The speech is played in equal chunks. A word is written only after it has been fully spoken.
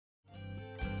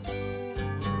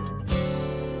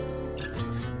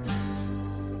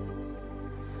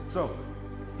So,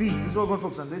 feet, this is what we're going to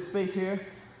focus on. This space here,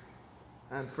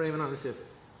 and framing on this hip.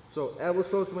 So, elbows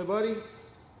close to my body,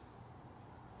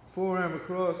 forearm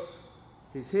across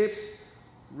his hips,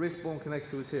 wrist bone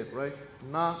connected to his hip, right?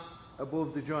 Not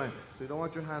above the joint, so you don't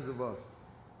want your hands above.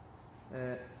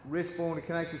 Wrist bone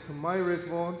connected to my wrist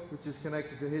bone, which is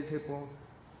connected to his hip bone,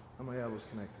 and my elbows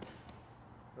connected.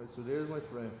 Right, so there's my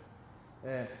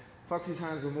frame. Foxy's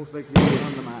hands will most likely be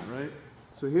on the mat, right?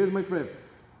 So here's my frame.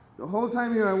 The whole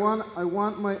time here, I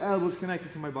want my elbows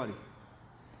connected to my body.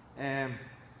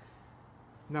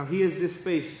 Now he has this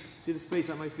space. See the space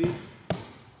at my feet?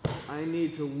 I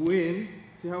need to win.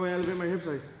 See how I elevate my hips?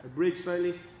 I bridge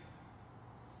slightly.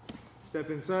 Step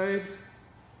inside.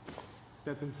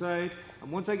 Step inside.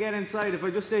 And once I get inside, if I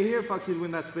just stay here, Foxy will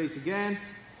win that space again.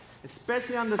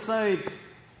 Especially on the side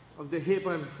of the hip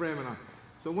I'm framing on.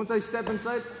 So once I step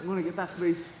inside, I'm going to get that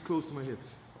space close to my hips.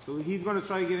 So he's going to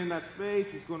try to get in that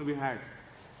space. It's going to be hard.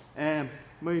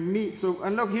 My knee. So,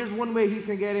 and look, here's one way he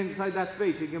can get inside that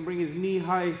space. He can bring his knee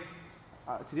high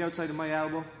to the outside of my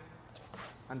elbow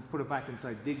and put it back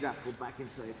inside. Dig that foot back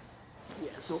inside. Yeah.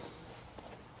 So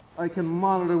I can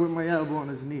monitor with my elbow on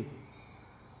his knee.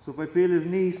 So if I feel his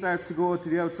knee starts to go to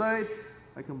the outside,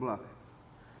 I can block.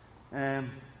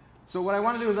 So what I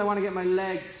want to do is I want to get my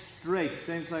legs straight,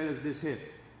 same side as this hip.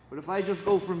 But if I just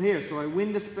go from here, so I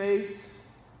win the space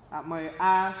at my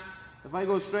ass, if I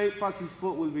go straight, Foxy's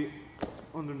foot will be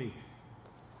underneath.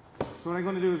 So what I'm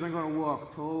going to do is I'm going to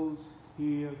walk toes,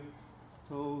 heel,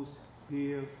 toes,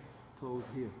 heel, toes,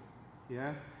 heel.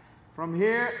 Yeah? From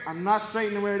here, I'm not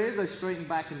straightening where it is, I straighten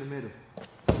back in the middle.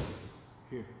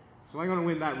 Here. So I'm going to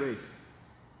win that race.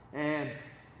 And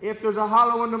if there's a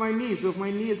hollow under my knee, so if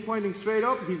my knee is pointing straight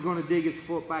up, he's going to dig his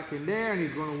foot back in there and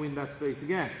he's going to win that space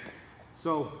again.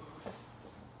 So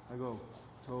I go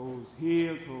toes,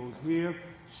 heel,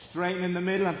 straighten in the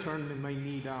middle and turning my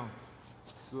knee down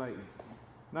slightly.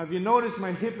 Now if you notice,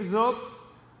 my hip is up,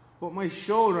 but my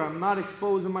shoulder, I'm not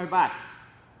exposing my back.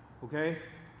 Okay?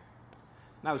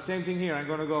 Now same thing here, I'm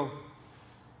going to go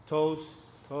toes,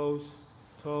 toes,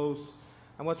 toes.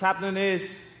 And what's happening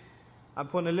is, I'm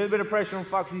putting a little bit of pressure on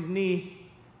Foxy's knee,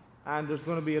 and there's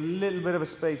going to be a little bit of a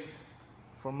space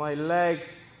for my leg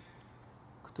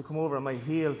to come over and my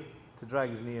heel to drag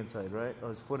his knee inside, right? Or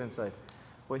his foot inside.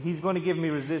 But he's going to give me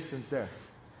resistance there.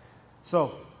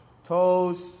 So,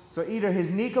 toes. So either his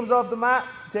knee comes off the mat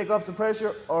to take off the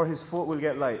pressure, or his foot will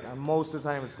get light. And most of the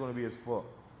time it's going to be his foot.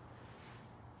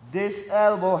 This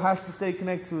elbow has to stay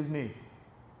connected to his knee.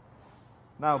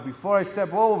 Now, before I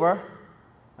step over,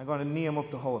 I'm going to knee him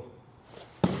up the hole.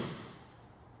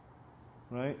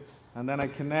 Right? And then I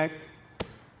connect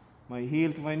my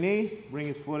heel to my knee, bring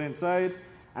his foot inside,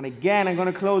 and again I'm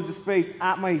going to close the space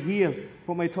at my heel,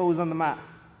 put my toes on the mat.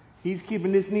 He's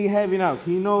keeping this knee heavy now.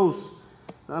 He knows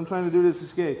that I'm trying to do this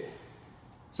escape.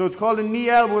 So it's called a knee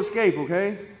elbow escape,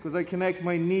 okay? Because I connect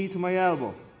my knee to my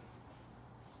elbow.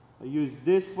 I use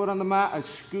this foot on the mat, I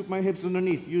scoop my hips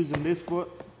underneath using this foot.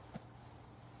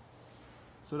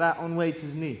 So that unweights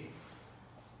his knee.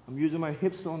 I'm using my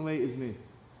hips to unweight his knee.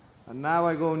 And now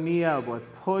I go knee elbow. I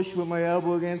push with my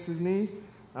elbow against his knee,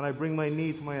 and I bring my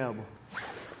knee to my elbow.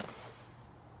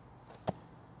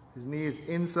 His knee is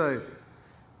inside.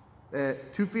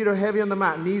 2 feet are heavy on the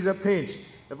mat, knees are pinched.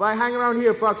 If I hang around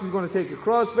here, Fox is going to take a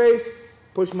cross face,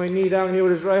 push my knee down here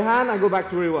with his right hand, and go back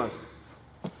to where he was.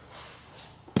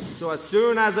 So as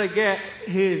soon as I get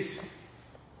his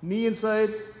knee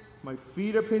inside, my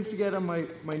feet are pinched together, my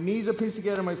knees are pinched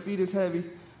together, my feet is heavy,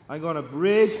 I'm going to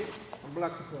bridge and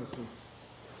block the cross face.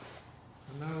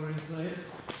 And now we're inside,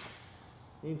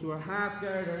 into a half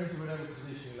guard or into whatever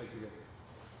position you like to get.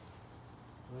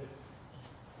 Right?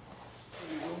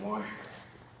 Maybe one more.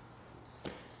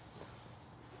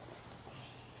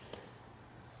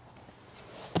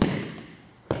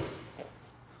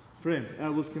 Frame,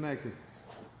 elbows connected.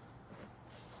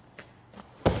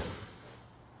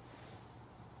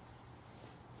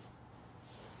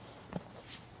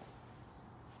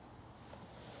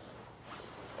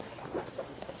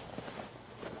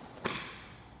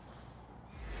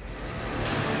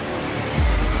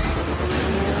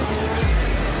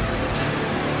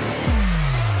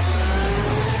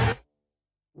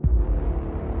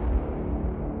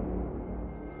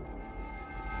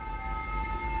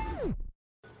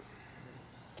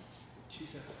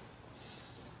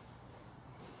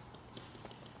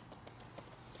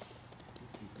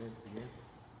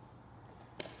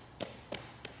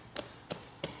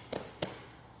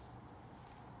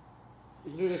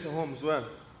 You can do this at home as well,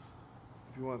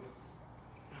 if you want.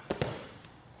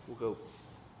 We'll go.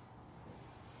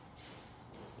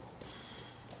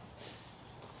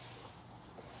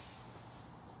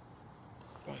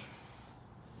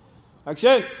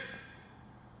 Action.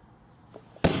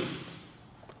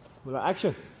 Well,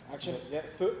 action. Action. Yeah,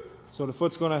 foot. So the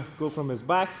foot's gonna go from his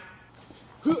back.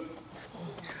 You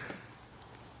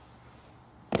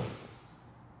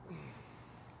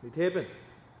taping? I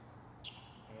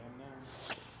am now.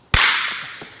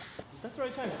 Is that the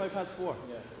right time? 4:05.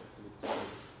 Yeah.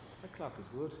 That clock is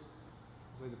good.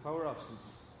 It's like the power off since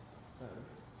Saturday.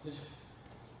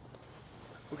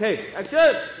 Okay,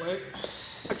 action! Wait.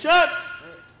 Action!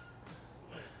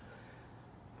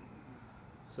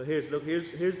 So here's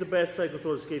the best cycle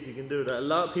throw escape you can do that a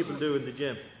lot of people do in the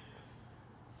gym.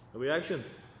 Are we action?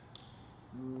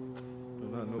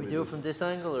 We do it from this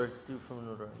angle or do it from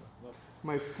another angle?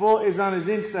 My foot is on his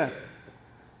instep.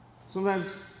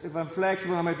 Sometimes if I'm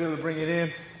flexible I might be able to bring it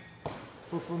in.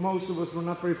 But for most of us we're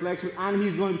not very flexible, and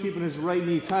he's going to be keeping his right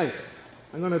knee tight.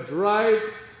 I'm going to drive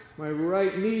my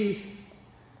right knee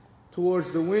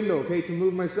towards the window, okay, to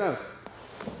move myself.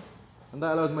 And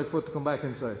that allows my foot to come back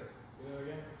inside.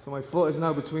 So my foot is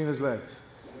now between his legs.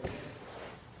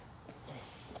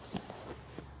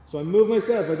 So I move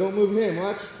myself, I don't move him,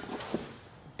 watch.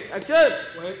 Action!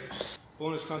 Wait.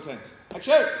 Bonus content.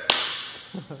 Action!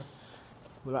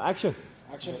 Well, action.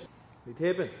 Action. You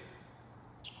taping?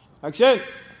 Action!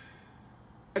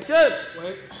 Action!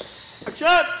 Wait.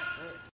 Action!